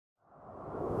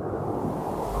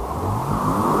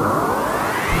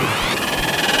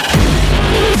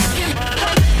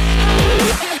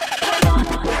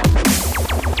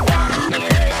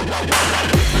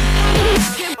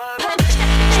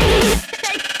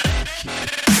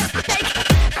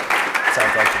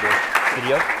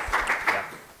video? Yeah.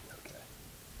 Okay.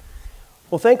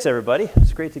 Well, thanks, everybody.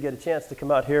 It's great to get a chance to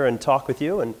come out here and talk with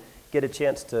you and get a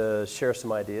chance to share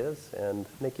some ideas and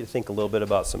make you think a little bit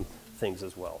about some things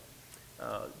as well.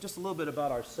 Just a little bit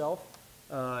about ourselves.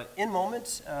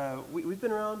 InMoment, we've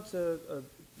been around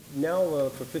now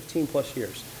for 15 plus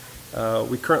years.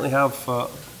 We currently have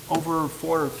over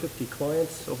 450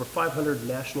 clients, over 500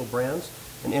 national brands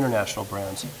and international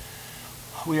brands.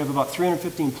 We have about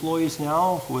 350 employees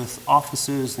now with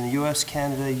offices in the US,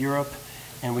 Canada, Europe,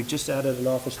 and we just added an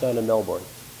office down in Melbourne.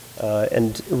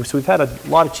 And so we've had a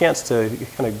lot of chance to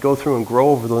kind of go through and grow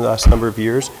over the last number of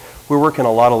years. We're working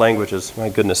a lot of languages, my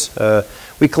goodness.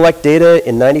 We collect data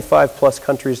in 95 plus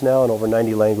countries now and over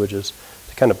 90 languages.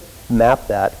 To kind of map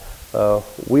that,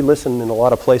 we listen in a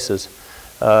lot of places.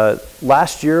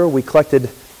 Last year we collected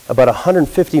about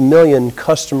 150 million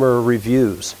customer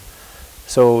reviews.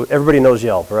 So everybody knows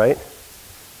Yelp, right?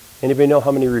 Anybody know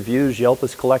how many reviews Yelp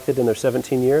has collected in their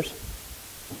 17 years?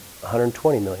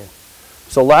 120 million.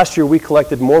 So last year we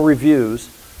collected more reviews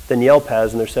than Yelp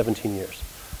has in their 17 years.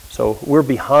 So we're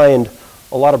behind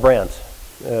a lot of brands.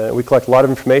 We collect a lot of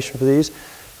information for these,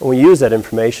 and we use that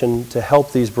information to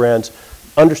help these brands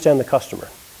understand the customer.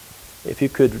 If you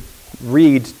could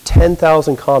read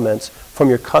 10,000 comments from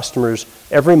your customers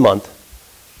every month,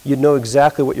 you'd know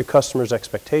exactly what your customers'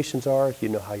 expectations are,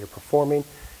 you'd know how you're performing,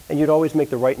 and you'd always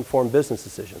make the right informed business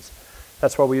decisions.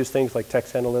 That's why we use things like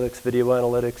text analytics, video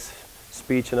analytics,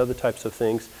 speech, and other types of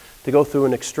things to go through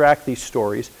and extract these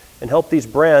stories and help these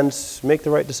brands make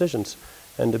the right decisions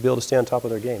and to be able to stay on top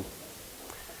of their game.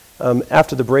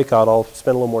 After the breakout, I'll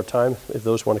spend a little more time, if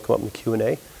those want to come up in the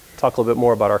Q&A, talk a little bit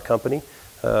more about our company.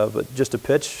 But just a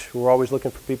pitch, we're always looking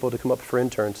for people to come up for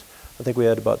interns. I think we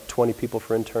had about 20 people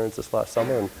for interns this last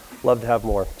summer and love to have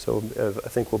more. So I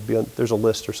think we'll be on, there's a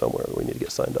list or somewhere that we need to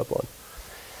get signed up on.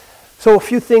 So a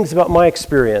few things about my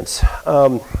experience.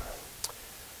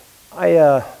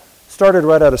 I started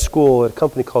right out of school at a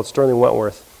company called Sterling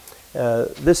Wentworth.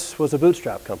 This was a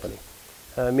bootstrap company,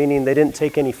 meaning they didn't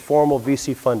take any formal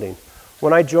VC funding.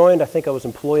 When I joined, I think I was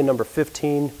employee number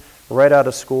 15 right out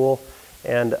of school,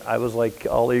 and I was like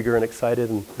all eager and excited,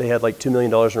 and they had like $2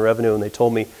 million in revenue, and they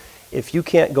told me, if you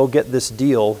can't go get this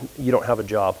deal, you don't have a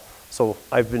job. So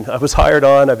I was hired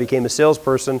on, I became a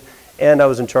salesperson, and I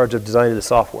was in charge of designing the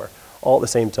software, all at the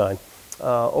same time.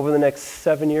 Over the next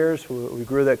 7 years, we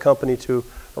grew that company to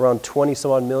around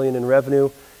 20-some-odd million in revenue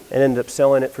and ended up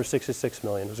selling it for $66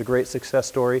 million. It was a great success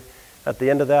story. At the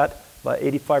end of that, about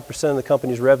 85% of the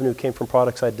company's revenue came from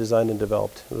products I designed and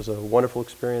developed. It was a wonderful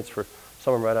experience for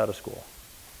someone right out of school.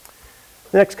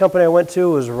 The next company I went to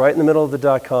was right in the middle of the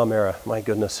dot-com era. My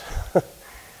goodness.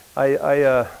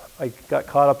 I got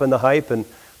caught up in the hype and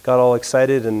got all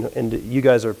excited, and you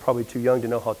guys are probably too young to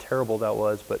know how terrible that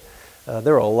was, but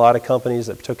there were a lot of companies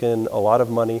that took in a lot of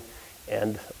money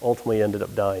and ultimately ended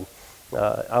up dying.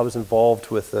 I was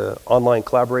involved with an online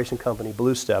collaboration company,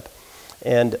 Bluestep,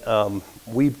 and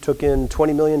we took in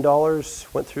 $20 million,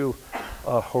 went through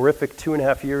a horrific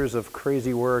 2.5 years of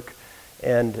crazy work,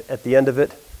 and at the end of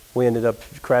it, we ended up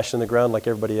crashing the ground like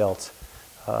everybody else.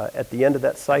 At the end of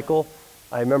that cycle,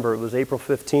 I remember it was April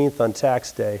 15th on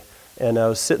tax day, and I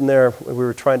was sitting there, we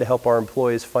were trying to help our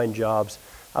employees find jobs.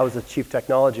 I was the chief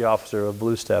technology officer of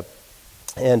Bluestep,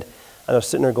 and I was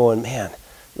sitting there going, man,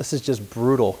 this is just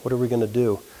brutal. What are we going to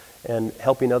do? And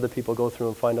helping other people go through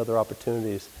and find other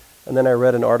opportunities. And then I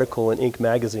read an article in Inc.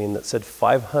 magazine that said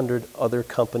 500 other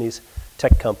companies,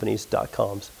 tech companies,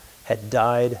 .coms, had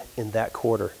died in that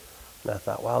quarter. And I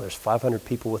thought, wow, there's 500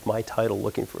 people with my title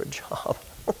looking for a job.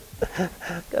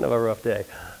 Kind of a rough day.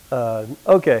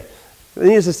 Okay.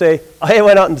 Needless to say, I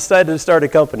went out and decided to start a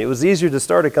company. It was easier to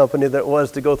start a company than it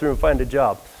was to go through and find a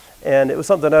job. And it was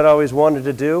something I'd always wanted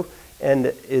to do. And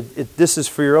this is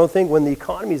for your own thing. When the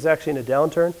economy is actually in a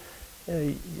downturn,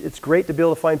 it's great to be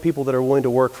able to find people that are willing to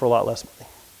work for a lot less money.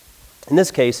 In this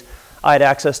case, I had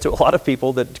access to a lot of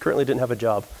people that currently didn't have a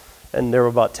job. And there were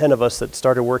about 10 of us that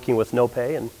started working with no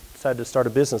pay and decided to start a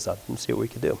business up and see what we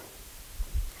could do.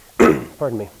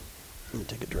 Pardon me. Let me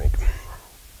take a drink.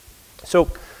 So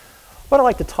what I'd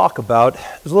like to talk about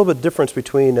is a little bit difference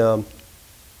between a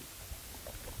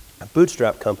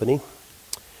bootstrap company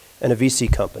and a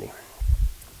VC company.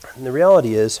 And the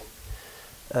reality is,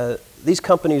 these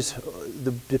companies,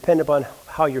 depending upon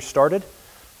how you're started,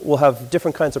 will have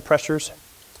different kinds of pressures,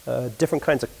 different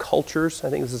kinds of cultures. I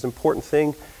think this is an important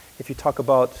thing if you talk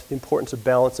about the importance of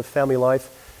balance of family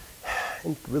life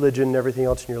and religion and everything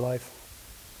else in your life.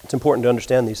 It's important to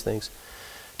understand these things.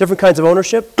 Different kinds of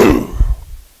ownership,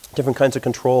 different kinds of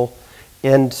control,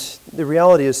 and the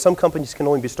reality is some companies can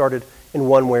only be started in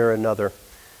one way or another.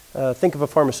 Think of a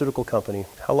pharmaceutical company.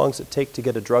 How long does it take to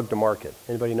get a drug to market?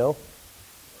 Anybody know?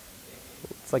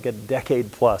 It's like a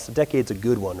decade plus. A decade's a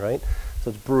good one, right? So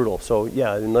it's brutal. So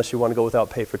yeah, unless you want to go without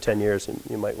pay for 10 years,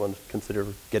 you might want to consider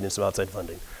getting some outside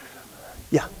funding.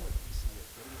 Yeah.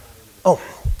 Oh,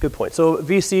 good point. So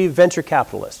VC, venture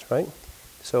capitalist, right?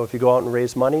 So if you go out and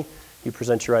raise money, you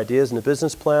present your ideas in a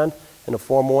business plan in a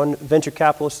Form 1. Venture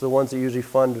capitalists are the ones that usually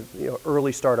fund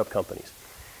early startup companies.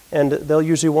 And they'll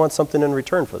usually want something in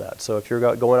return for that. So if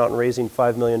you're going out and raising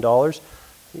 $5 million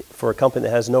for a company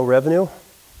that has no revenue,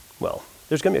 well,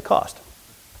 there's going to be a cost.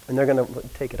 And they're going to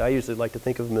take it. I usually like to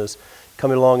think of them as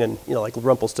coming along and, like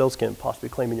Rumpelstiltskin, possibly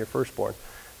claiming your firstborn,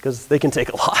 because they can take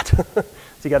a lot. So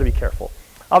you got to be careful.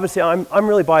 Obviously, I'm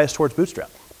really biased towards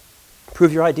bootstrap.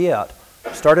 Prove your idea out.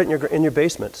 Start it in your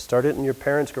basement. Start it in your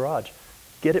parents' garage.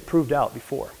 Get it proved out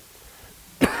before.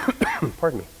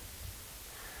 Pardon me.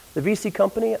 The VC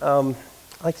company, I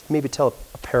like to maybe tell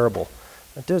a parable.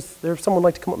 Does there someone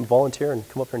like to come up and volunteer and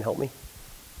come up here and help me?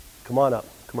 Come on up.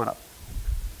 Come on up.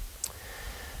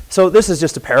 So this is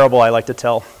just a parable I like to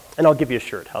tell, and I'll give you a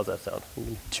shirt. How's that sound? You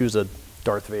can choose a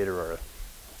Darth Vader or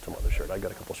some other shirt. I've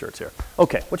got a couple shirts here.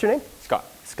 Okay, what's your name? Scott.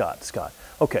 Scott.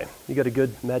 Okay, you got a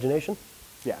good imagination?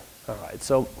 Yeah. All right,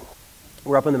 so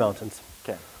we're up in the mountains.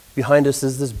 Okay. Behind us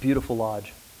is this beautiful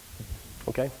lodge.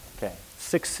 Okay? Okay.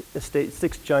 6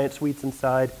 giant suites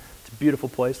inside. It's a beautiful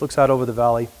place. Looks out over the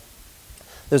valley.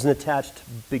 There's an attached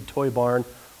big toy barn.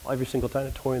 Every single kind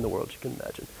of toy in the world you can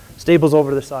imagine. Stables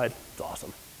over to the side. It's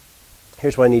awesome.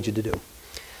 Here's what I need you to do.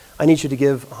 I need you to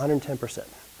give 110%.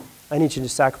 I need you to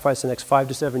sacrifice the next 5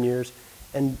 to 7 years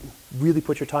and really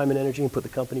put your time and energy and put the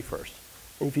company first.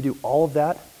 And if you do all of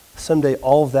that, someday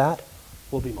all of that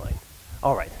will be mine.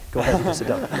 All right, go ahead and sit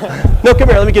down. No, come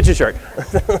here, let me get you a shirt.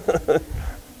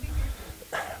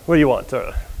 What do you want,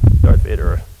 Darth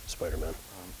Vader or Spider-Man?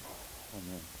 Oh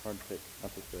man, hard to pick. I'll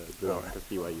pick the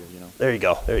BYU, There you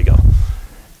go.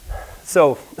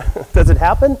 So, does it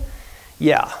happen?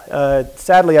 Yeah.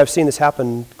 Sadly, I've seen this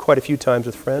happen quite a few times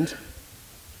with friends.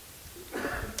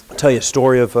 I'll tell you a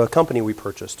story of a company we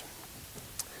purchased.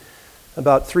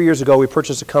 About 3 years ago, we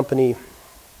purchased a company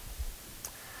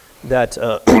that,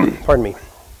 pardon me,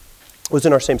 was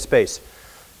in our same space.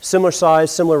 Similar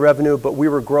size, similar revenue, but we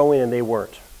were growing and they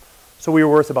weren't. So we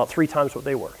were worth about 3 times what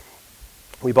they were.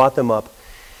 We bought them up,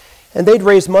 and they'd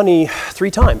raised money 3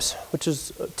 times, which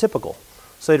is typical.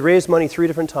 So they'd raised money 3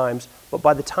 different times, but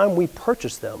by the time we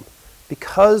purchased them,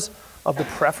 because of the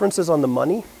preferences on the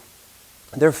money,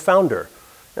 their founder,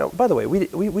 now, by the way,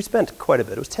 we spent quite a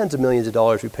bit. It was tens of millions of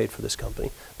dollars we paid for this company.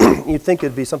 You'd think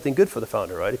it'd be something good for the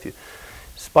founder, right? If you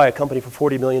buy a company for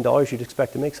 $40 million, you'd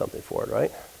expect to make something for it,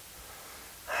 right?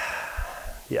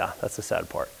 Yeah, that's the sad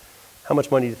part. How much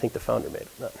money do you think the founder made?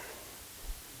 None.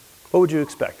 What would you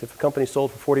expect? If a company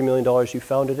sold for $40 million, you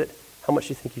founded it, how much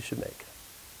do you think you should make?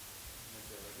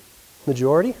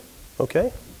 Majority?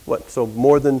 Okay. What? So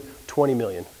more than 20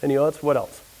 million. Any odds? What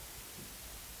else?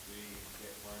 Did we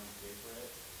get one to pay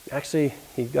for it? Actually,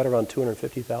 he got around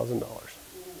 $250,000.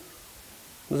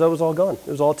 That was all gone.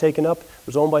 It was all taken up. It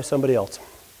was owned by somebody else.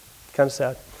 Kind of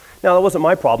sad. Now, that wasn't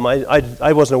my problem.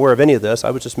 I wasn't aware of any of this. I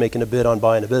was just making a bid on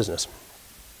buying a business.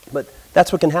 But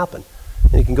that's what can happen.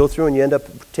 And you can go through and you end up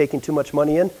taking too much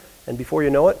money in, and before you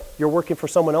know it, you're working for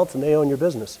someone else and they own your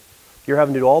business. You're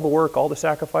having to do all the work, all the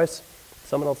sacrifice.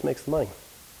 Someone else makes the money.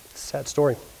 It's a sad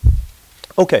story.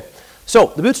 Okay, so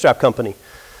the bootstrap company,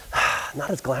 not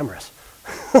as glamorous.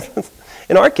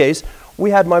 In our case,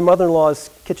 we had my mother-in-law's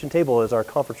kitchen table as our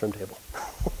conference room table.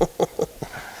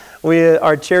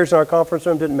 Our chairs in our conference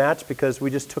room didn't match because we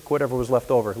just took whatever was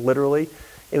left over. Literally,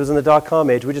 it was in the dot-com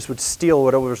age. We just would steal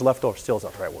whatever was left over. Steal is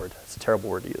not the right word. It's a terrible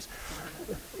word to use.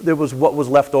 There was what was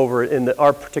left over in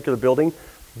our particular building.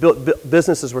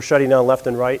 Businesses were shutting down left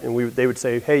and right, and they would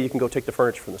say, hey, you can go take the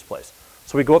furniture from this place.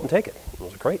 So we'd go up and take it. It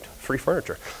was great, free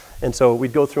furniture. And so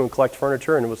we'd go through and collect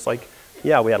furniture, and it was like,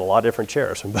 yeah, we had a lot of different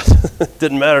chairs, but it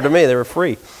didn't matter to me. They were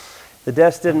free. The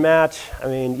desks didn't match. I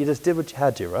mean, you just did what you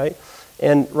had to, right?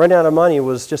 And running out of money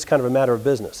was just kind of a matter of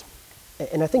business.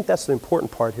 And I think that's the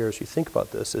important part here as you think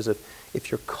about this, is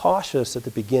if you're cautious at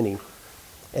the beginning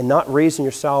and not raising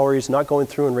your salaries, not going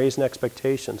through and raising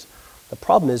expectations, the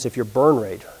problem is if your burn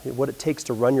rate, what it takes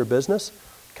to run your business,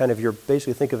 kind of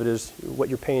basically think of it as what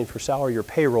you're paying for salary, your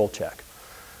payroll check.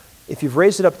 If you've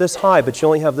raised it up this high, but you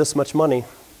only have this much money,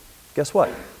 guess what?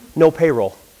 No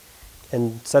payroll.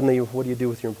 And suddenly, what do you do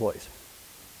with your employees?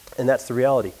 And that's the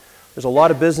reality. There's a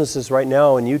lot of businesses right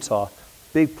now in Utah,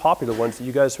 big popular ones that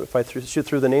you guys, if I shoot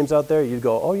through the names out there, you'd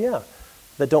go, oh yeah,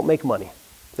 that don't make money.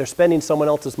 They're spending someone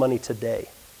else's money today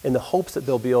in the hopes that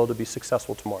they'll be able to be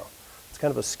successful tomorrow. It's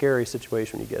kind of a scary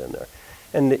situation when you get in there.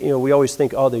 And we always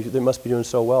think, oh, they must be doing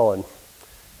so well, and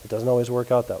it doesn't always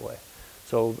work out that way.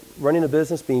 So running a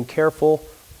business, being careful,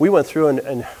 we went through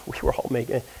and we were all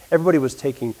everybody was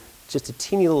taking just a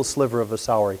teeny little sliver of a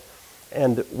salary.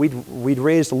 And we'd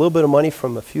raised a little bit of money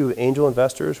from a few angel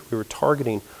investors. We were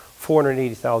targeting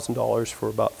 $480,000 for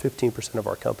about 15% of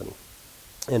our company.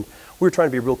 And we were trying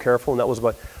to be real careful, and that was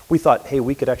we thought, hey,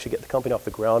 we could actually get the company off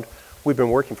the ground. We'd been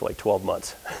working for like 12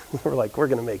 months. We were like, we're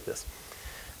going to make this.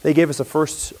 They gave us a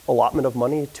first allotment of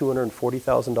money,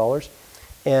 $240,000,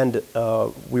 and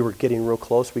we were getting real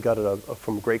close. We got it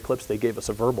from Great Clips. They gave us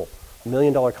a verbal $1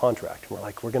 million contract. And we're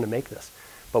like, we're going to make this.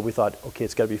 But we thought, okay,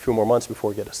 it's got to be a few more months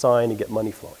before we get a sign and get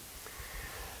money flowing.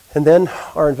 And then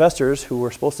our investors, who were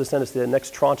supposed to send us the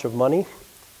next tranche of money,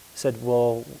 said,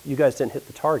 well, you guys didn't hit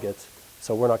the targets,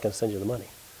 so we're not going to send you the money.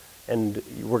 And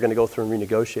we're going to go through and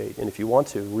renegotiate. And if you want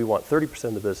to, we want 30%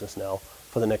 of the business now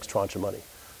for the next tranche of money.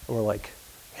 And we're like,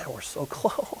 man, we're so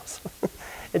close.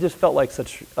 It just felt like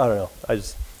such, I don't know,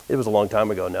 it was a long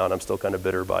time ago now, and I'm still kind of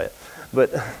bitter by it.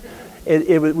 But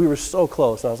we were so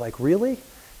close, and I was like, really?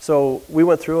 So we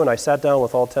went through, and I sat down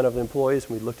with all 10 of the employees,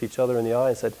 and we looked each other in the eye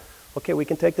and said, okay, we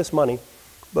can take this money,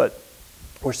 but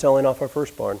we're selling off our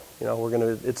first barn.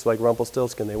 It's like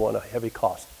Rumpelstiltskin, they want a heavy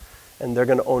cost. And they're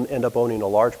going to end up owning a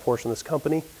large portion of this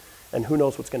company, and who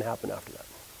knows what's going to happen after that.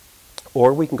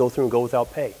 Or we can go through and go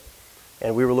without pay.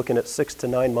 And we were looking at 6 to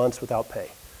 9 months without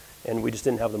pay, and we just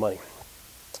didn't have the money.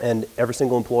 And every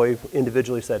single employee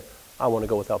individually said, I want to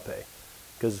go without pay.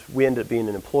 Because we ended up being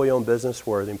an employee-owned business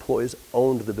where the employees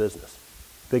owned the business.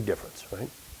 Big difference, right?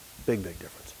 Big, big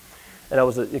difference. And that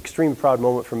was an extremely proud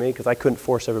moment for me because I couldn't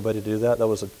force everybody to do that. That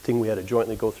was a thing we had to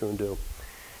jointly go through and do.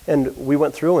 And we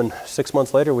went through, and 6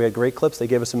 months later, we had Great Clips. They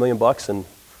gave us $1 million, and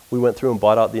we went through and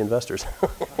bought out the investors.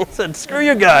 Said, screw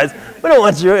you guys. We don't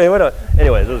want you.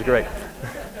 Anyways, it was great.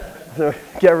 So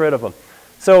get rid of them.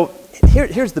 So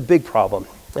here's the big problem,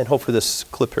 and hopefully this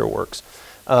clip here works.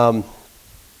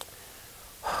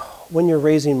 When you're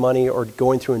raising money or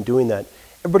going through and doing that,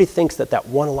 everybody thinks that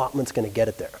one allotment's going to get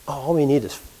it there. Oh, all we need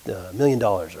is $1 million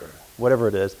or whatever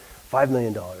it is, $5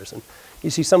 million. And you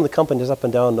see some of the companies up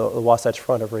and down the Wasatch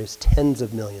Front have raised tens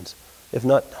of millions, if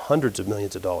not hundreds of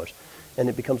millions of dollars. And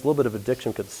it becomes a little bit of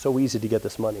addiction because it's so easy to get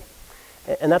this money.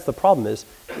 And that's the problem is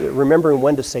remembering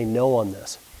when to say no on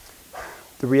this.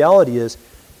 The reality is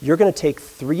you're going to take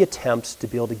 3 attempts to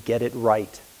be able to get it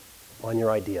right on your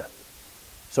idea.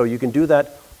 So you can do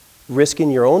that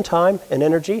risking your own time and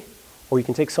energy, or you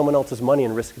can take someone else's money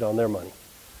and risk it on their money.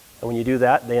 And when you do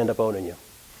that, they end up owning you.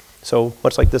 So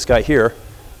much like this guy here,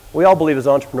 we all believe as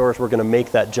entrepreneurs we're going to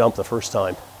make that jump the first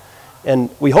time. And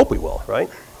we hope we will, right?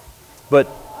 But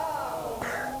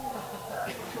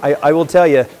I will tell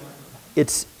you,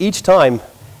 it's each time,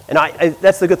 and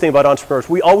that's the good thing about entrepreneurs.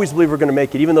 We always believe we're going to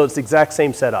make it, even though it's the exact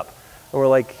same setup. And we're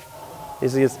like,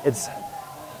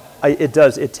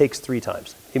 it takes 3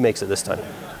 times. He makes it this time.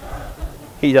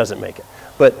 He doesn't make it.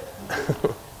 But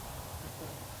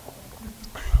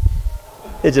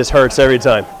it just hurts every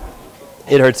time.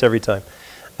 It hurts every time.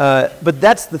 But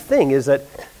that's the thing, is that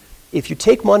if you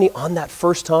take money on that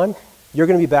first time, you're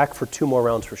going to be back for 2 more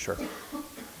rounds for sure.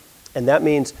 And that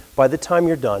means by the time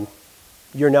you're done,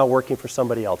 you're now working for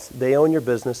somebody else. They own your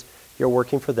business, you're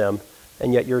working for them,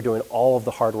 and yet you're doing all of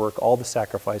the hard work, all the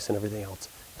sacrifice, and everything else.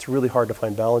 It's really hard to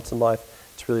find balance in life.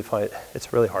 It's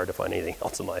really hard to find anything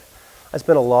else in life. I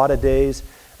spent a lot of days.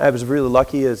 I was really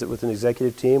lucky with an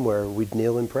executive team where we'd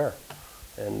kneel in prayer.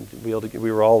 And we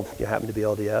were all, happened to be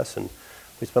LDS, and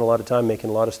we spent a lot of time making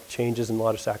a lot of changes and a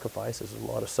lot of sacrifices and a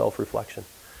lot of self-reflection.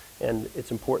 And it's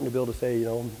important to be able to say,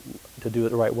 to do it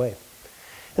the right way.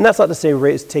 And that's not to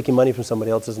say taking money from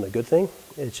somebody else isn't a good thing.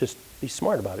 It's just be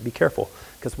smart about it. Be careful.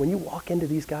 Because when you walk into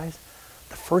these guys,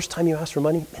 the first time you ask for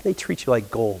money, man, they treat you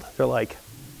like gold. They're like,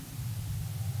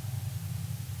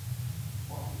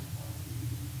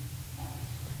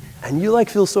 and you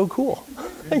feel so cool.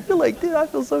 And you're like, dude, I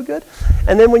feel so good.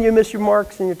 And then when you miss your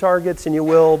marks and your targets, and you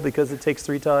will because it takes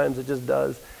 3 times, it just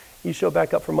does, you show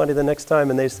back up for money the next time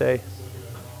and they say,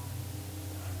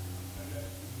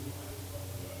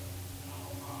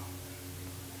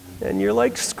 and you're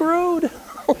like, screwed.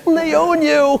 They own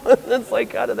you. It's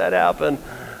like, how did that happen?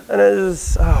 And it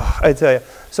is, I tell you.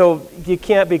 So you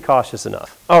can't be cautious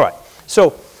enough. All right.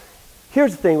 So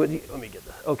here's the thing. Let me get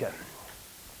this. Okay.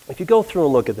 If you go through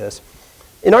and look at this,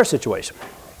 in our situation,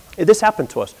 this happened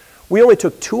to us. We only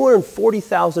took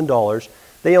 $240,000.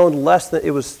 They owned less than,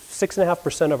 it was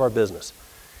 6.5% of our business.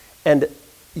 And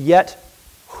yet,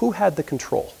 who had the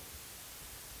control?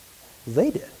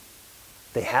 They did.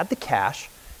 They had the cash,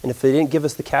 and if they didn't give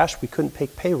us the cash, we couldn't pay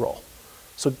payroll.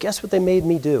 So guess what they made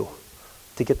me do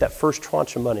to get that first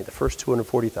tranche of money, the first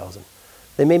 $240,000?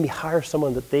 They made me hire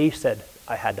someone that they said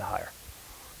I had to hire,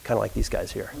 kind of like these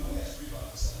guys here.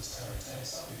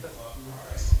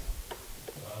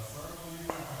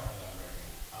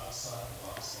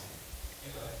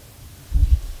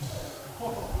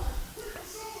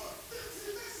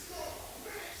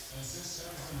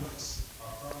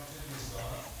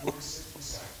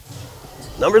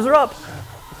 Numbers are up.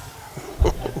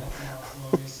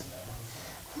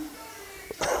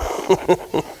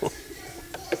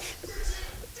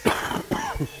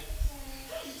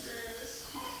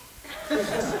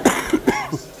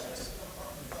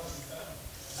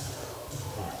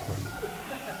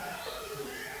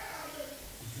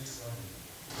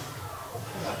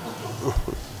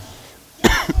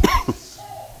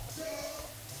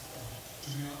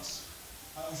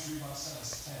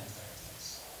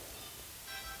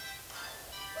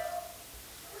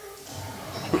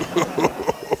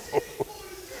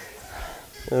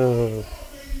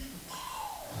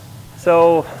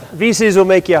 So VCs will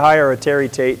make you hire a Terry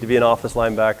Tate to be an office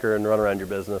linebacker and run around your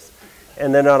business.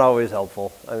 And they're not always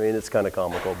helpful. I mean, it's kind of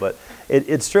comical, but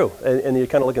it's true. And you're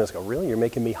kind of looking at this and go, really? You're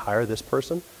making me hire this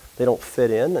person? They don't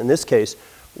fit in? In this case,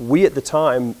 we at the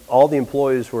time, all the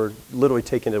employees were literally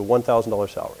taking a $1,000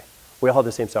 salary. We all had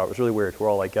the same salary. It was really weird. We're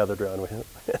all like gathered around. We had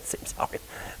the same salary.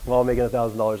 We're all making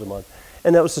 $1,000 a month.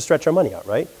 And that was to stretch our money out,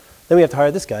 right? Then we have to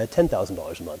hire this guy at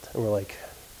 $10,000 a month. And we're like,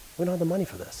 we don't have the money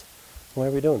for this. Why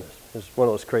are we doing this? It was one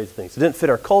of those crazy things. It didn't fit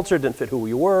our culture, it didn't fit who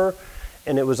we were,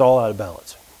 and it was all out of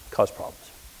balance. It caused problems.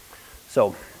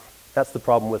 So that's the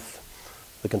problem with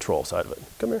the control side of it.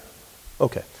 Come here.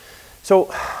 Okay. So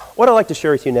what I'd like to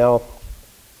share with you now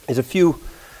is a few,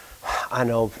 I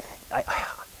know,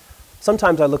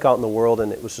 sometimes I look out in the world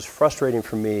and it was just frustrating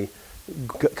for me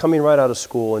coming right out of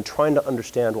school and trying to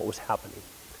understand what was happening.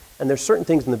 And there's certain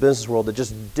things in the business world that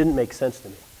just didn't make sense to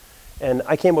me. And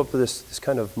I came up with this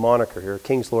kind of moniker here,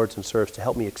 Kings, Lords, and Serfs, to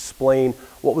help me explain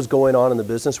what was going on in the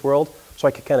business world so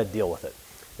I could kind of deal with it.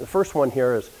 And the first one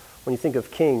here is when you think of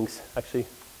kings, actually,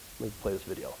 let me play this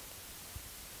video.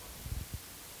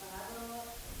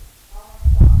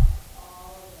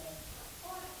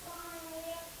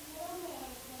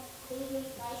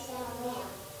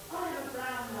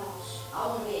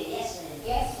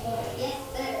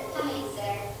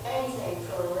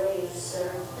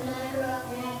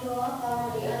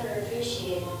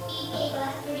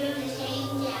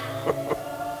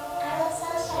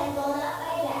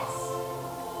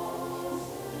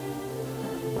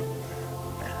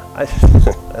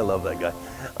 I love that guy.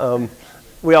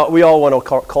 We all want to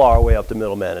claw our way up to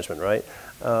middle management, right?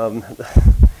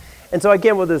 And so I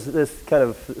came with this kind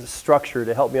of structure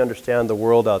to help me understand the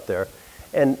world out there.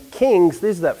 And kings,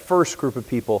 these are that first group of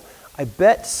people. I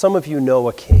bet some of you know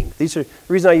a king. These are the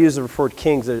reason I use the word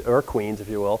kings, or queens, if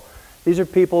you will. These are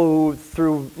people who,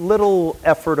 through little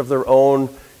effort of their own,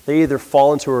 they either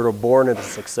fall into it or are born into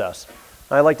success.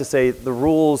 I like to say the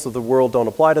rules of the world don't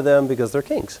apply to them because they're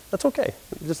kings. That's okay.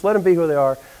 Just let them be who they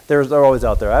are. They're always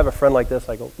out there. I have a friend like this.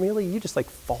 I go, really? You just like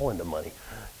fall into money.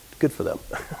 Good for them.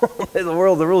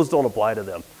 The rules don't apply to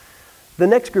them. The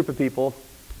next group of people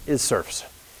is serfs.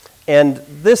 And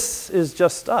this is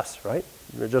just us, right?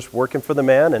 We're just working for the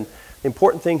man. And the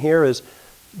important thing here is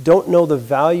don't know the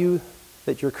value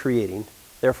that you're creating.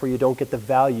 Therefore, you don't get the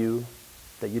value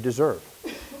that you deserve.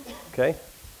 Okay?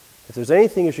 If there's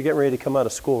anything as you're getting ready to come out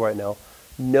of school right now,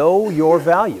 know your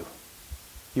value.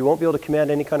 You won't be able to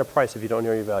command any kind of price if you don't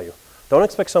know your value. Don't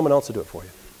expect someone else to do it for you.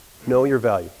 Know your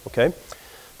value, okay?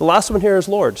 The last one here is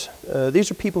lords.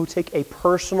 These are people who take a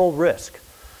personal risk.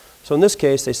 So in this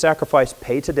case, they sacrifice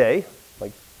pay today,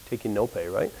 like taking no pay,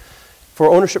 right? For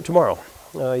ownership tomorrow.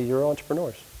 You're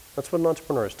entrepreneurs. That's what an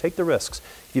entrepreneur is. Take the risks.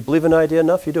 If you believe in an idea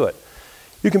enough, you do it.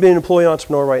 You can be an employee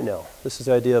entrepreneur right now. This is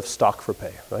the idea of stock for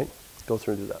pay, right? Go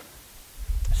through and do that.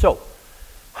 So,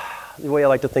 the way I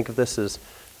like to think of this is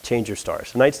change your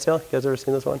stars. Knight's Tale, you guys ever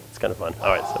seen this one? It's kind of fun. All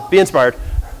right, so be inspired.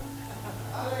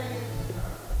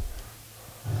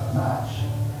 A match,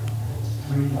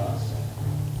 3 points.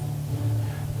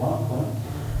 1 point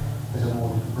is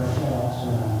awarded for breaking an arse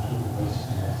around to the waist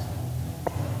test.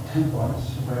 2 points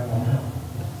for breaking on top.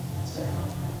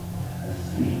 And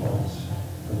 3 points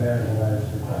for bearing a load to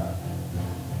the ground.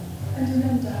 And to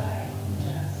then die.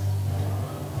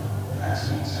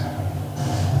 Accidents happen.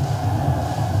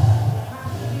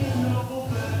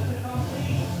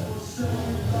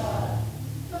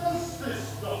 Does this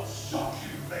not shock you,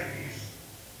 ladies?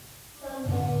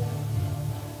 Someday,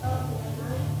 I'll be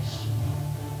nice.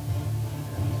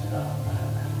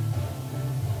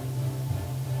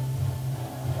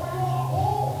 We are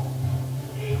all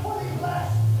equally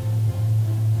blessed.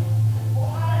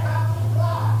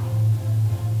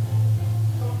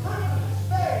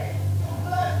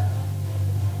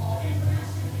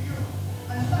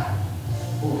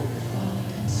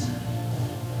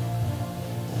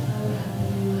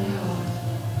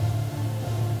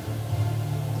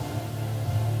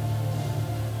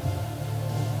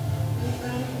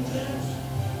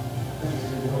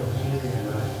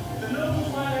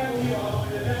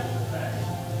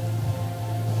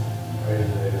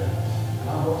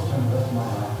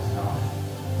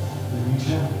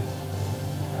 chapters.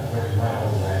 I've worked my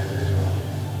whole life for this one.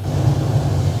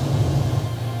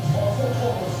 What's the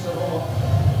trouble, sir?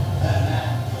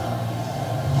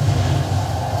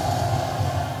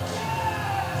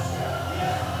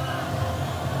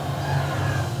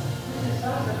 It's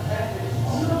not dependent.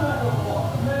 No matter what,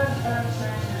 a man can't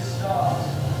change his stars.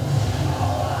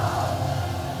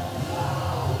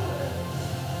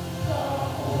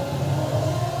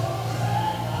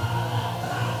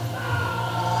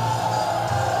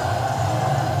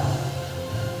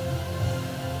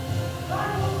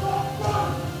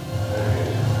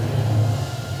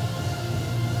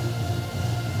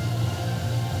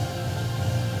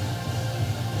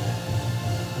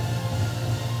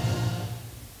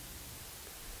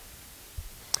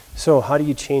 So how do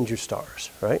you change your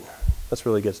stars, right? That's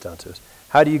really gets down to it.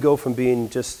 How do you go from being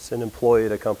just an employee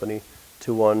at a company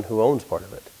to one who owns part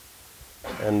of it?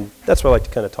 And that's why I like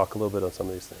to kind of talk a little bit on some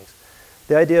of these things.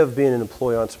 The idea of being an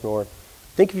employee entrepreneur,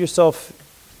 think of yourself,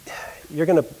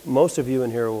 most of you in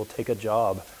here will take a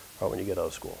job right when you get out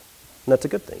of school. And that's a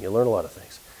good thing. You learn a lot of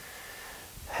things.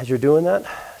 As you're doing that,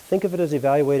 think of it as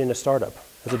evaluating a startup,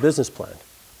 as a business plan.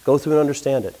 Go through and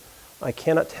understand it. I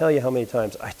cannot tell you how many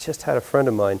times. I just had a friend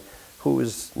of mine who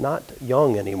is not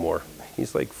young anymore.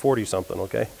 He's like 40-something,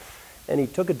 okay? And he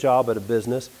took a job at a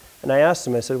business, and I asked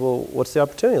him, I said, well, what's the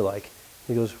opportunity like?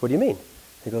 He goes, what do you mean?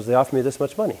 He goes, they offer me this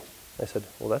much money. I said,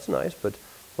 well, that's nice, but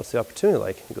what's the opportunity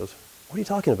like? He goes, what are you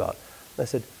talking about? And I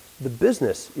said, the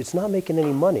business, it's not making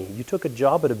any money. You took a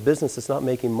job at a business that's not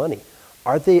making money.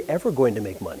 Are they ever going to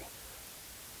make money?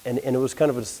 And it was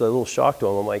kind of just a little shock to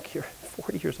him. I'm like, you're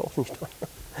 40 years old and you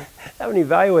haven't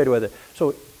evaluated with it.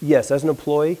 So yes, as an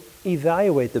employee,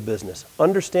 evaluate the business.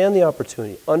 Understand the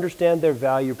opportunity. Understand their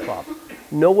value prop.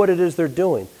 Know what it is they're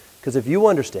doing. Because if you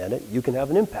understand it, you can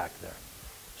have an impact there.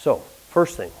 So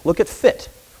first thing, look at fit.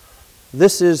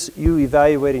 This is you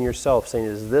evaluating yourself, saying,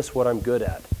 is this what I'm good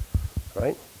at?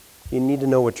 Right? You need to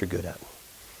know what you're good at.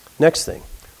 Next thing,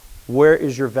 where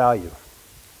is your value?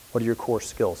 What are your core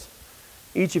skills?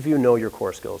 Each of you know your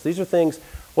core skills. These are things,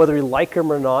 whether you like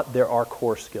them or not, there are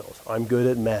core skills. I'm good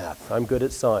at math. I'm good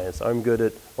at science. I'm good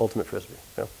at ultimate frisbee.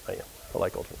 Yeah, I am. I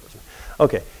like ultimate frisbee.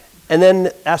 Okay. And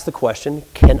then ask the question,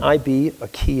 can I be a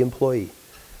key employee?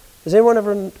 Has anyone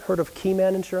ever heard of key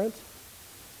man insurance?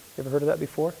 You ever heard of that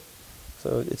before?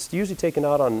 So it's usually taken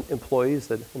out on employees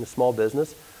that in a small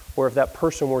business, where if that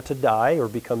person were to die or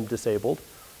become disabled,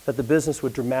 that the business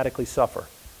would dramatically suffer.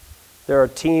 There are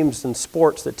teams and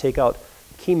sports that take out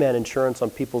key man insurance on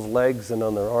people's legs and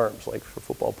on their arms, like for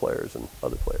football players and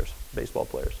other players, baseball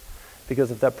players.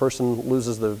 Because if that person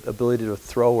loses the ability to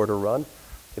throw or to run,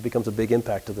 it becomes a big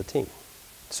impact to the team.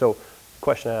 So the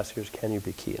question I ask here is, can you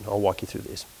be key? And I'll walk you through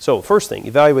these. So first thing,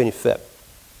 evaluating fit.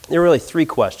 There are really three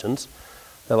questions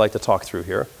that I'd like to talk through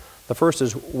here. The first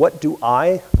is, what do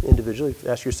I, individually,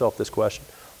 ask yourself this question,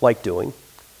 like doing?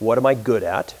 What am I good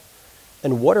at?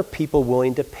 And what are people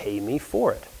willing to pay me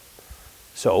for it?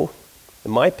 So, in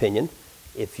my opinion,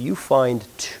 if you find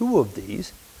two of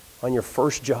these on your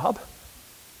first job,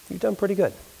 you've done pretty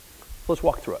good. Let's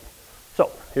walk through it. So,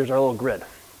 here's our little grid.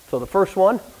 So the first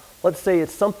one, let's say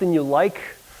it's something you like,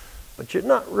 but you're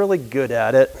not really good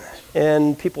at it,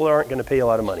 and people aren't going to pay you a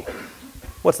lot of money.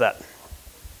 What's that?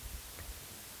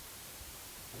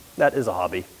 That is a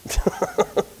hobby.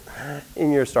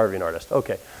 And you're a starving artist.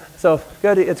 Okay. So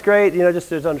good, it's great,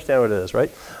 just understand what it is,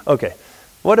 right? Okay.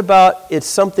 What about it's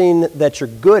something that you're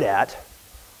good at,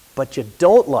 but you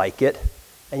don't like it,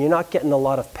 and you're not getting a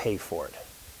lot of pay for it?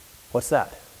 What's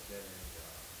that?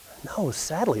 No,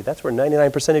 sadly, that's where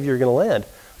 99% of you are going to land.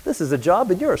 This is a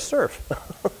job and you're a serf.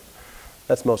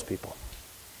 That's most people.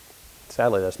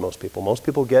 Sadly, that's most people. Most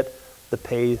people get the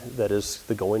pay that is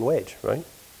the going wage, right?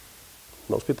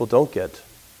 Most people don't get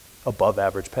above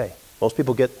average pay. Most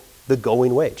people get the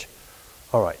going wage.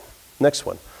 All right, next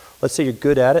one. Let's say you're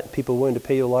good at it, people are willing to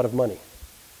pay you a lot of money.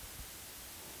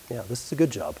 Yeah, this is a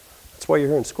good job. That's why you're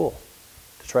here in school,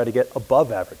 to try to get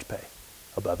above average pay,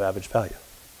 above average value.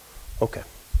 Okay.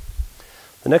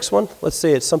 The next one, let's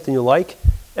say it's something you like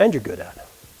and you're good at.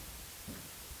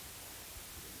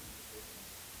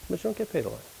 But you don't get paid a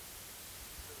lot.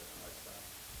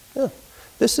 Yeah.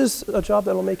 This is a job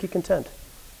that will make you content.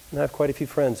 And I have quite a few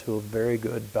friends who have very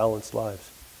good, balanced lives.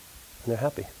 And they're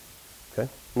happy. Okay?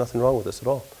 Nothing wrong with this at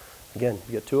all. Again,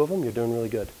 you get two of them, you're doing really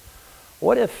good.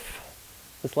 What if,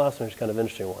 this last one is kind of an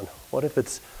interesting one. What if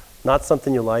it's not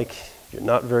something you like, you're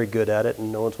not very good at it,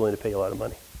 and no one's willing to pay you a lot of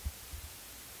money?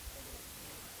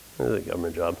 This is a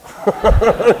government job.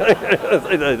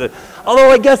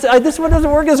 Although I guess this one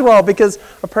doesn't work as well, because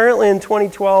apparently in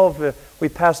 2012 we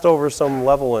passed over some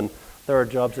level and There are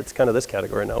jobs that's kind of this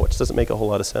category now, which doesn't make a whole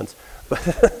lot of sense. But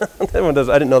that one does.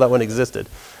 I didn't know that one existed.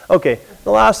 Okay,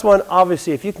 the last one,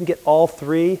 obviously, if you can get all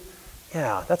three,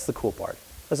 yeah, that's the cool part.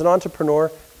 As an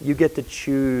entrepreneur, you get to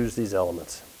choose these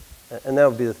elements. And that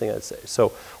would be the thing I'd say. So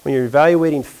when you're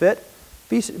evaluating fit,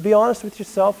 be honest with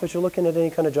yourself as you're looking at any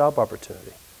kind of job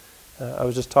opportunity. I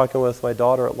was just talking with my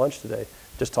daughter at lunch today,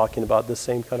 just talking about this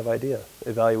same kind of idea,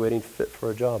 evaluating fit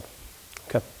for a job.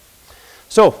 Okay.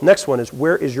 So next one is,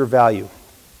 where is your value?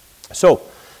 So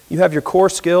you have your core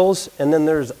skills, and then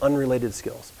there's unrelated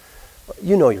skills.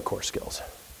 You know your core skills.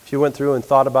 If you went through and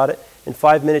thought about it, in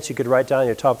 5 minutes you could write down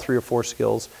your top 3 or 4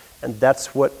 skills, and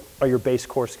that's what are your base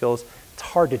core skills. It's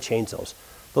hard to change those.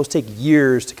 Those take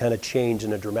years to kind of change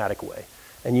in a dramatic way.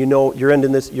 And you know you're in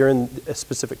a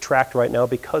specific track right now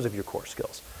because of your core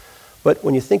skills. But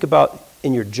when you think about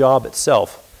in your job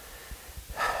itself,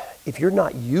 if you're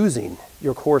not using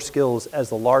your core skills as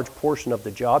the large portion of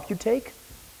the job you take,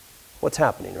 what's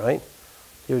happening, right?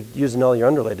 You're using all your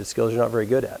unrelated skills you're not very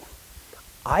good at.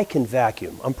 I can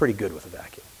vacuum. I'm pretty good with a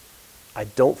vacuum. I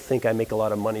don't think I make a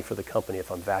lot of money for the company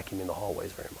if I'm vacuuming the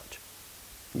hallways very much.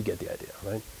 You get the idea,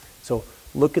 right? So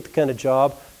look at the kind of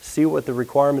job, see what the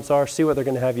requirements are, see what they're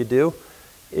going to have you do.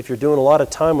 If you're doing a lot of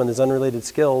time on these unrelated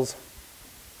skills,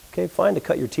 okay, fine to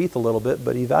cut your teeth a little bit,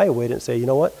 but evaluate it and say, you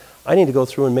know what? I need to go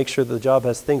through and make sure the job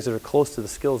has things that are close to the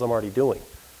skills I'm already doing.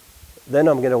 Then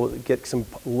I'm going to get some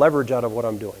leverage out of what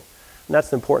I'm doing. And that's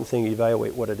the important thing, you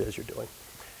evaluate what it is you're doing.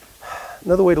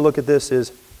 Another way to look at this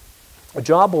is, a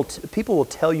job people will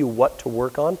tell you what to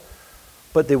work on,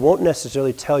 but they won't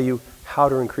necessarily tell you how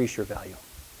to increase your value.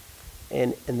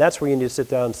 And that's where you need to sit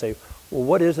down and say, well,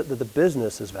 what is it that the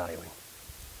business is valuing?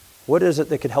 What is it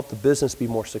that could help the business be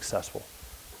more successful?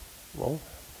 Well,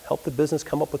 help the business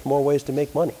come up with more ways to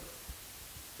make money.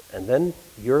 And then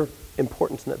your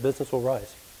importance in that business will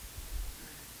rise.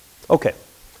 Okay,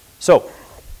 so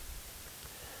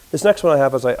this next one I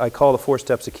have is I call the 4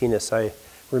 steps of keenness. I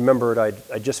remembered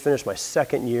I just finished my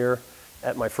 2nd year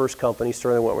at my first company,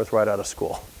 Sterling Wentworth, right out of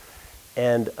school.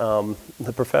 And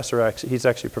the professor, he's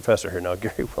actually a professor here now,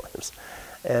 Gary Williams.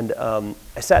 And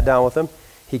I sat down with him.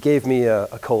 He gave me a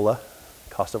COLA,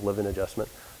 cost of living adjustment.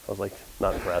 I was like,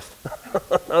 not impressed.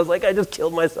 I was like, I just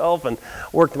killed myself and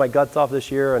worked my guts off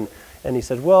this year. And he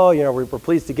said, well, you know, we're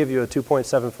pleased to give you a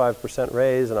 2.75%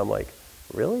 raise. And I'm like,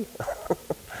 really?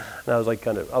 And I was like,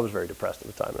 I was very depressed at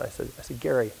the time. And I said,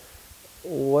 Gary,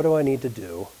 what do I need to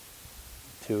do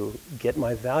to get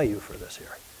my value for this year?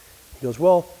 He goes,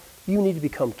 well, you need to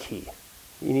become key.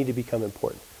 You need to become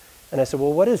important. And I said,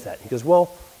 well, what is that? He goes,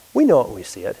 well, we know it when we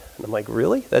see it. And I'm like,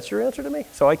 really? That's your answer to me?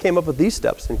 So I came up with these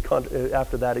steps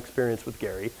after that experience with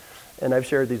Gary, and I've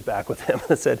shared these back with him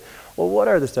and said, well, what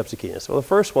are the steps of keenness? Well, the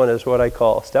first one is what I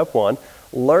call step 1,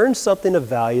 learn something of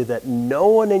value that no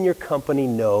one in your company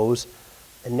knows,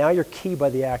 and now you're key by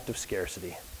the act of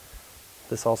scarcity.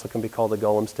 This also can be called the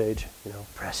Golem stage, you know,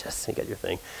 precious, you get your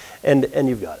thing, and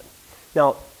you've got it.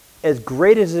 Now, as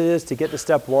great as it is to get to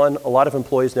step 1, a lot of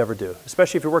employees never do,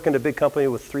 especially if you're working at a big company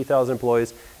with 3,000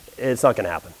 employees. It's not going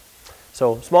to happen.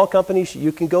 So small companies,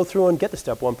 you can go through and get to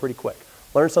step 1 pretty quick.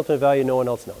 Learn something of value no one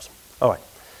else knows. All right.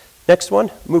 Next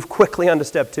one, move quickly on to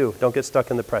step 2. Don't get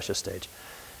stuck in the precious stage.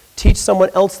 Teach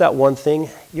someone else that one thing.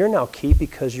 You're now key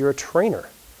because you're a trainer.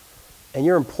 And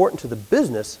you're important to the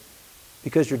business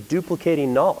because you're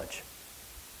duplicating knowledge.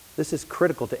 This is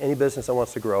critical to any business that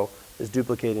wants to grow, is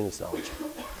duplicating its knowledge.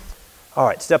 All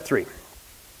right, step 3.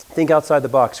 Think outside the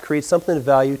box. Create something of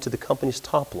value to the company's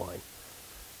top line.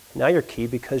 Now you're key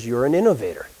because you're an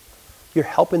innovator. You're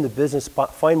helping the business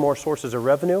find more sources of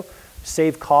revenue,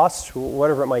 save costs,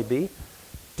 whatever it might be,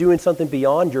 doing something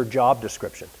beyond your job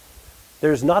description.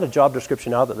 There's not a job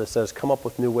description out there that says, come up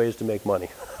with new ways to make money.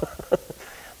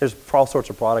 There's all sorts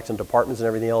of products and departments and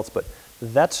everything else, but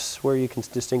that's where you can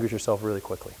distinguish yourself really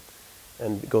quickly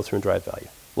and go through and drive value.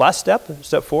 Last step,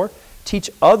 step 4, teach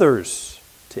others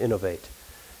to innovate.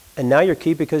 And now you're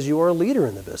key because you are a leader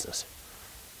in the business.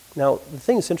 Now, the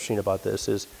thing that's interesting about this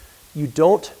is you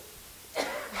don't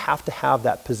have to have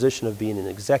that position of being an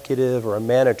executive or a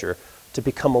manager to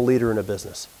become a leader in a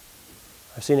business.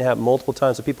 I've seen it happen multiple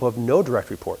times that people have no direct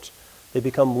reports. They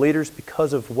become leaders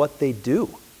because of what they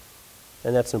do.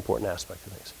 And that's an important aspect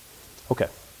of things. Okay.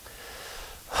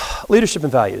 Leadership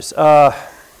and values.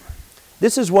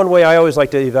 This is one way I always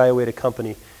like to evaluate a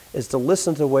company, is to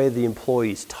listen to the way the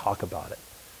employees talk about it.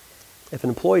 If an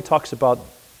employee talks about,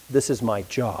 this is my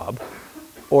job,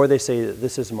 or they say,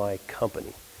 this is my company,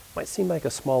 it might seem like a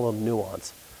small little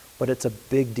nuance, but it's a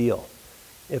big deal.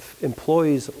 If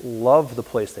employees love the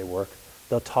place they work,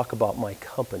 they'll talk about my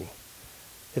company.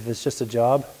 If it's just a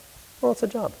job, well, it's a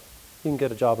job. you can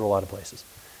get a job in a lot of places.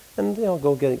 And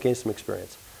go gain some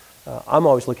experience. I'm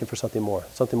always looking for something more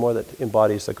that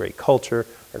embodies a great culture,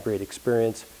 a great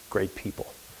experience, great people.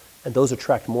 And those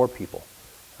attract more people.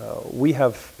 We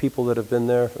have people that have been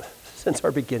there since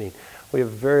our beginning. We have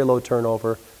very low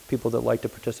turnover, people that like to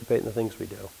participate in the things we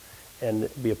do and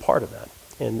be a part of that.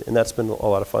 And that's been a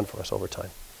lot of fun for us over time.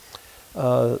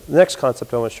 The next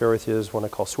concept I want to share with you is one I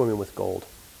call swimming with gold.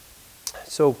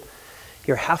 So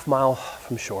you're a half mile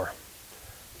from shore.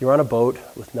 You're on a boat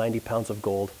with 90 pounds of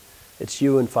gold. It's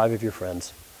you and 5 of your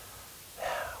friends.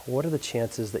 What are the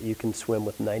chances that you can swim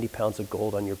with 90 pounds of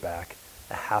gold on your back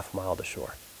a half mile to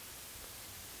shore?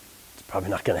 It's probably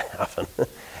not going to happen.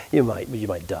 You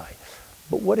might die.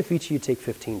 But what if each of you take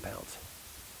 15 pounds?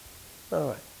 All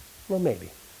right, well,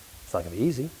 maybe. It's not going to be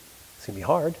easy. It's going to be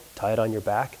hard. Tie it on your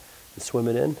back and swim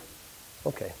it in.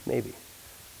 Okay, maybe.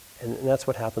 And that's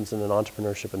what happens in an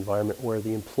entrepreneurship environment where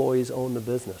the employees own the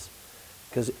business.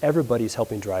 Because everybody's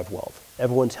helping drive wealth.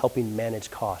 Everyone's helping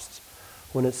manage costs.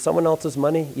 When it's someone else's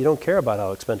money, you don't care about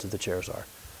how expensive the chairs are.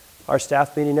 Our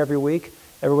staff meeting every week,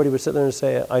 everybody would sit there and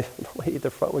say, the lady at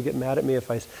the front would get mad at me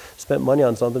if I spent money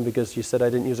on something because you said I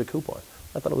didn't use a coupon.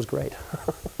 I thought it was great.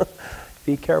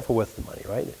 Be careful with the money,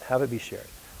 right? Have it be shared.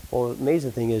 Well, the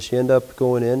amazing thing is you end up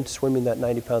going in, swimming that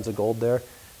 90 pounds of gold there,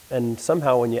 and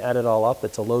somehow when you add it all up,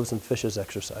 it's a loaves and fishes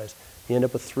exercise. You end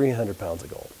up with 300 pounds of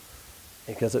gold.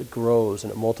 Because it grows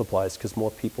and it multiplies because more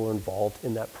people are involved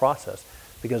in that process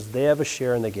because they have a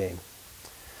share in the game.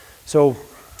 So,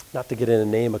 not to get in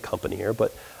and name a company here,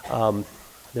 but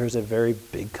there's a very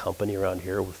big company around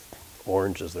here with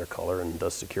orange as their color and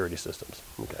does security systems.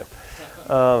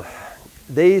 Okay.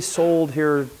 They sold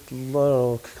here, I don't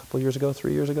know, a couple years ago,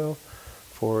 3 years ago,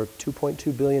 for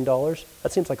 $2.2 billion.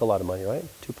 That seems like a lot of money, right?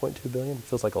 $2.2 billion?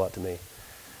 Feels like a lot to me.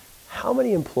 How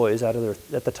many employees out of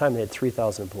their, at the time they had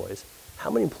 3,000 employees, how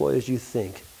many employees do you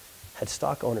think had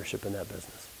stock ownership in that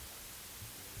business?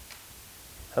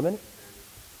 How many?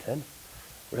 10?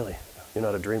 Really? You're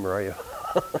not a dreamer, are you?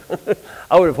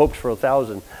 I would have hoped for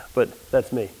 1,000, but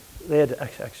that's me. They had,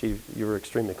 actually, you were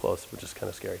extremely close, which is kind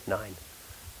of scary. 9.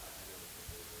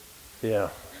 Yeah.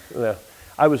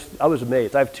 I was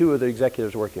amazed. I have 2 of the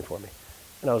executives working for me,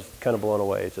 and I was kind of blown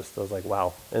away. I was like,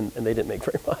 wow, and they didn't make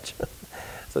very much.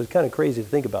 So it's kind of crazy to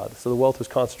think about. So the wealth was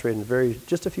concentrated in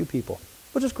just a few people,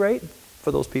 which is great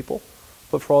for those people,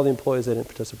 but for all the employees, they didn't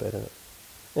participate in it.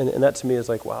 And that to me is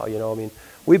like, wow,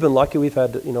 we've been lucky. We've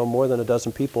had, more than a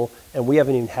dozen people, and we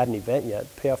haven't even had an event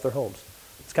yet pay off their homes.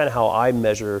 It's kind of how I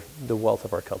measure the wealth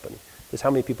of our company, is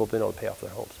how many people have been able to pay off their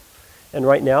homes. And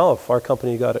right now, if our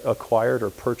company got acquired or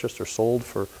purchased or sold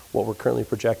for what we're currently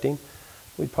projecting,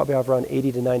 we'd probably have around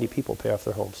 80 to 90 people pay off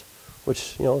their homes,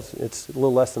 which, it's a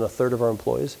little less than a third of our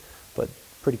employees, but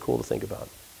pretty cool to think about.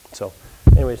 So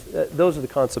anyways, those are the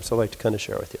concepts I'd like to kind of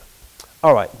share with you.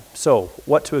 All right, so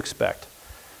what to expect.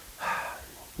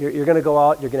 You're going to go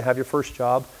out, you're going to have your first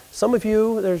job. Some of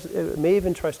you may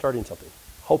even try starting something.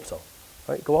 Hope so.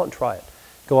 Right? Go out and try it.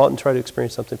 Go out and try to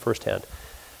experience something firsthand.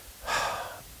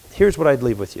 Here's what I'd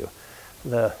leave with you.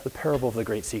 The parable of the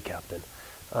great sea captain.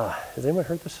 Has anyone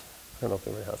heard this? I don't know if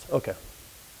anyone has. Okay.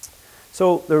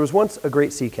 So there was once a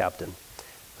great sea captain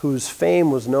whose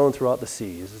fame was known throughout the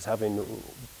seas as having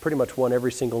pretty much won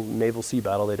every single naval sea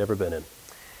battle they'd ever been in.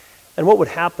 And what would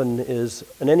happen is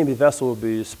an enemy vessel would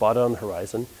be spotted on the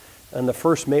horizon, and the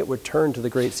first mate would turn to the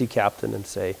great sea captain and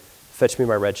say, "Fetch me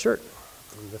my red shirt."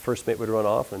 And the first mate would run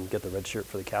off and get the red shirt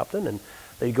for the captain, and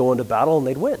they'd go into battle and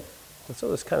they'd win. And so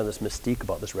there's kind of this mystique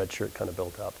about this red shirt kind of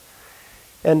built up.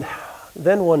 And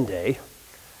then one day,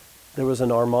 there was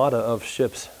an armada of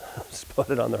ships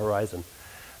spotted on the horizon.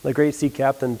 The great sea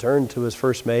captain turned to his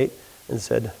first mate and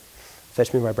said,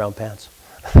 "Fetch me my brown pants."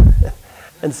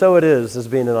 And so it is as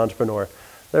being an entrepreneur.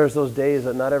 There's those days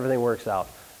that not everything works out,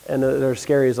 and they're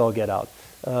scary as all get out.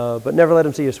 But never let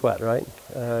them see you sweat, right?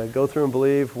 Go through and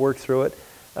believe, work through it.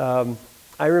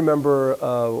 I remember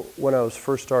when I was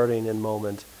first starting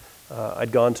InMoment,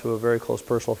 I'd gone to a very close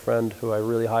personal friend who I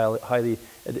really highly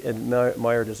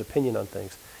admired his opinion on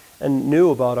things and knew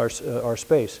about our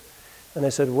space. And I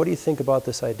said, "What do you think about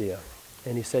this idea?"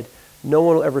 And he said, "No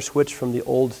one will ever switch from the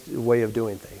old way of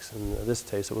doing things." In this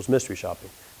case, it was mystery shopping.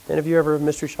 And have you ever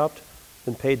mystery shopped?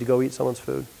 Been paid to go eat someone's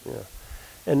food? Yeah.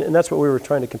 And that's what we were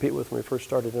trying to compete with when we first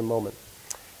started InMoment.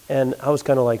 And I was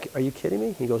kind of like, "Are you kidding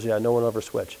me?" He goes, "Yeah, no one will ever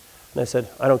switch." And I said,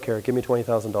 "I don't care. Give me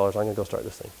 $20,000. I'm going to go start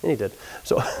this thing." And he did.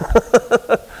 So,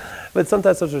 but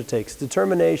sometimes that's what it takes.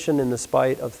 Determination in the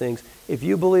spite of things. If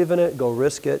you believe in it, go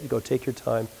risk it. Go take your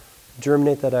time.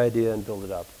 Germinate that idea and build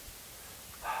it up.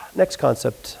 Next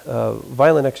concept,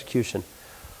 violent execution.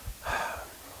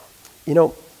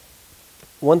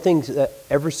 one thing that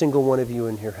every single one of you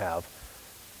in here have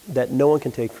that no one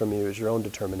can take from you is your own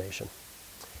determination.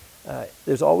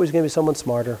 There's always going to be someone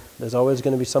smarter. There's always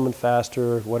going to be someone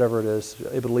faster, whatever it is,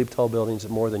 able to leap tall buildings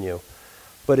more than you.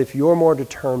 But if you're more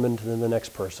determined than the next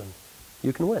person,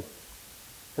 you can win.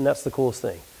 And that's the coolest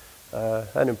thing. I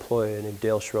had an employee named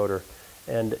Dale Schroeder,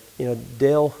 and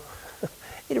Dale,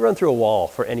 he'd run through a wall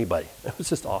for anybody. It was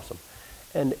just awesome.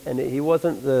 And he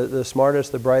wasn't the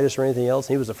smartest, the brightest, or anything else.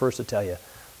 He was the first to tell you.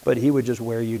 But he would just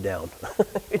wear you down.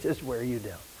 He'd just wear you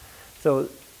down. So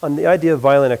on the idea of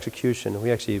violent execution,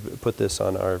 we actually put this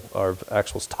on our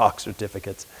actual stock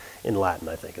certificates in Latin,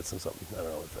 I think. It's in something, I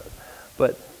don't know what it says.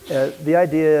 But the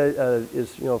idea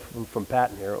is, from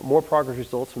Patton here, more progress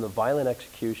results from the violent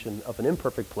execution of an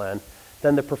imperfect plan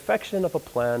than the perfection of a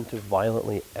plan to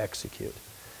violently execute.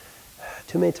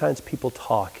 Too many times people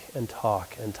talk and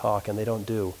talk and talk and they don't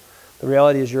do. The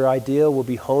reality is your idea will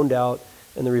be honed out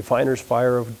in the refiner's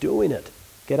fire of doing it.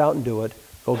 Get out and do it.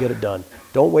 Go get it done.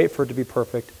 Don't wait for it to be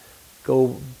perfect.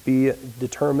 Go be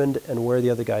determined and wear the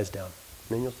other guys down. And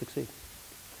then you'll succeed.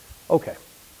 Okay,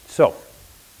 so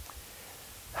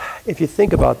if you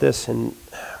think about this, and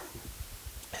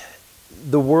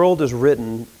the world is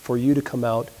written for you to come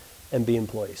out and be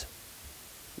employees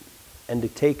and to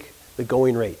take the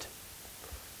going rate.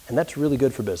 And that's really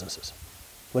good for businesses.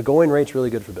 The going rate's really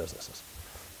good for businesses.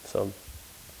 So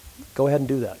go ahead and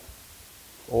do that.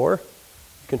 Or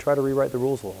you can try to rewrite the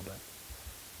rules a little bit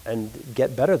and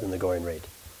get better than the going rate.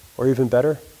 Or even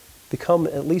better, become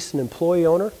at least an employee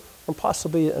owner or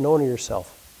possibly an owner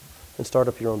yourself and start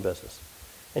up your own business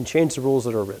and change the rules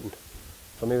that are written.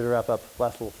 So maybe to wrap up,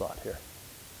 last little thought here.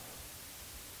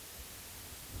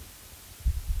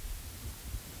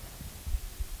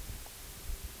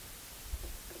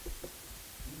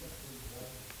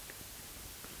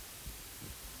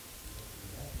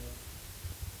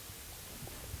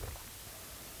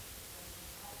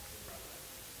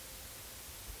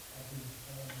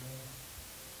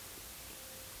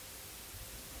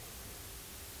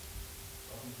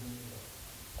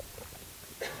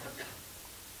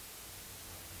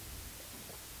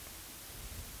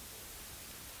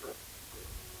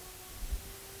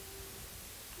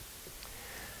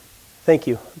 Thank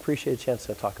you. Appreciate a chance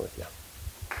to talk with you.